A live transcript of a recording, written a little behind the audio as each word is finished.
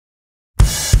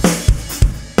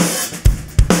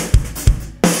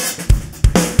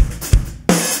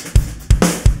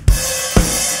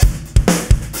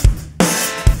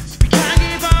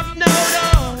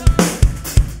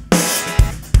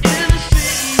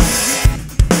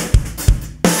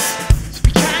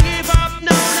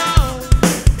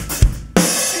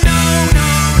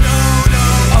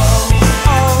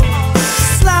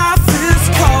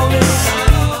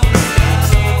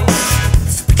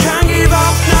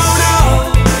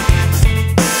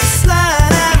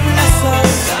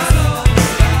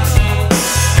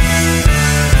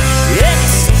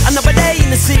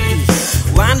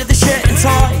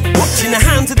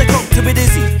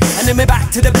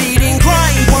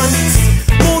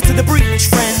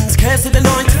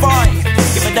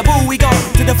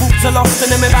loads of lost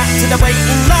and then we're back to the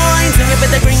waiting lines. Singing with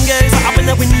the gringos up in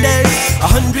the windows,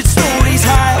 100 stories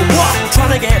high. What?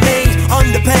 Trying to get me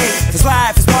underpaid, cause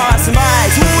life is passing by.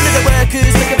 To all of the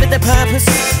workers looking for the purpose,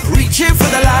 reaching for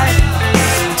the light,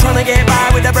 trying to get by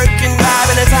with a broken vibe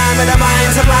in a time when the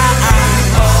minds are blind.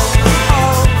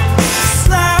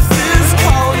 Life is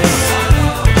cold,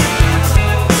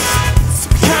 so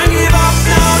we can't give up,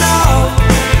 no.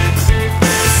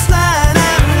 Just learn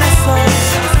and listen.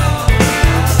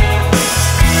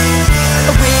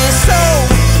 We're so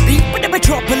deep in the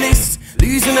metropolis,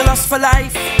 losing the lust for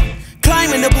life,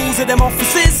 climbing the walls of them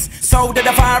offices, sold at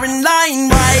the firing line.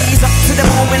 Rise up to the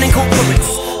ball-winning corporates,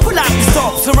 pull out the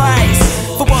stops and rise.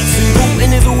 For what's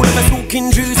important is all of us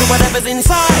walking truths or whatever's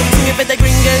inside. Singing for the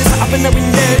gringos up in the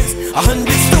windows,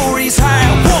 100 stories high.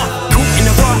 What? Caught in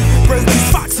the rut, broke his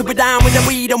fucks, so we're down with the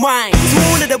weed and wine. To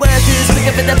all of the workers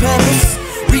looking for their purpose,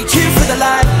 reaching for the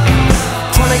light,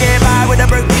 trying to get by with a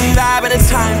broken vibe, and it's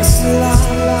time to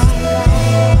slide.